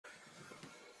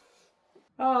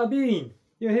Ah, Abean,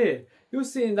 you're here. You'll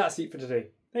sit in that seat for today.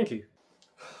 Thank you.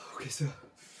 Okay, sir.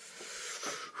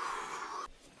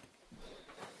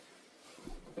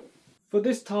 For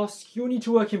this task, you'll need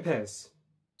to work in pairs.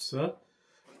 Sir,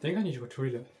 I think I need to go to the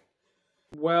toilet.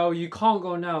 Well, you can't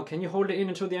go now. Can you hold it in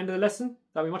until the end of the lesson?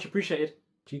 That'd be much appreciated.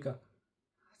 Chica,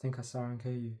 I think I saw and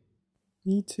you.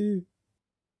 Me too.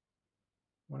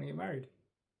 Want to get married?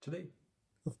 Today?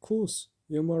 Of course.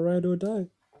 You're my ride or die.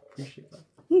 Appreciate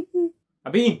that.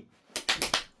 Abean!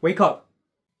 Wake up!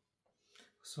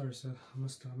 Sorry, sir. I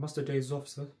must have dazed off,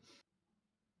 sir.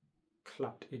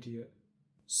 Clapped idiot.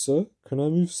 Sir, can I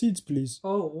move seats, please?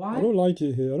 Oh, why? I don't like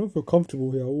it here. I don't feel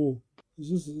comfortable here at all. It's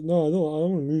just, no, I don't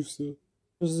want to move, sir.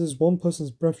 Just this one person's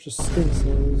breath just stinks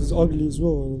and it's ugly as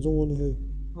well and I don't want to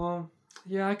hear.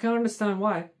 Yeah, I can understand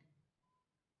why.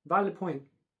 Valid point.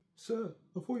 Sir,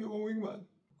 I thought you were a wingman.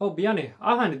 Oh, Biane,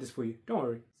 I'll handle this for you. Don't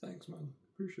worry. Thanks, man.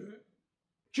 Appreciate it.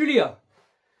 Julia!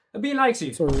 Abean likes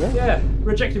you. Sorry, what? Yeah,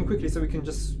 reject him quickly so we can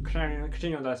just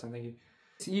continue on the lesson. Thank you.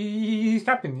 He's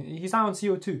capping. He's out on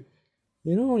CO2.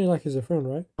 You know only like he's a friend,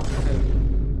 right? Okay.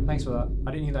 Thanks for that.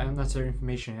 I didn't need that unnecessary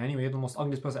information. Anyway, you're the most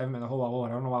ugliest person I ever met in the whole wide world. I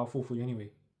don't know why I'll fall for you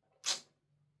anyway.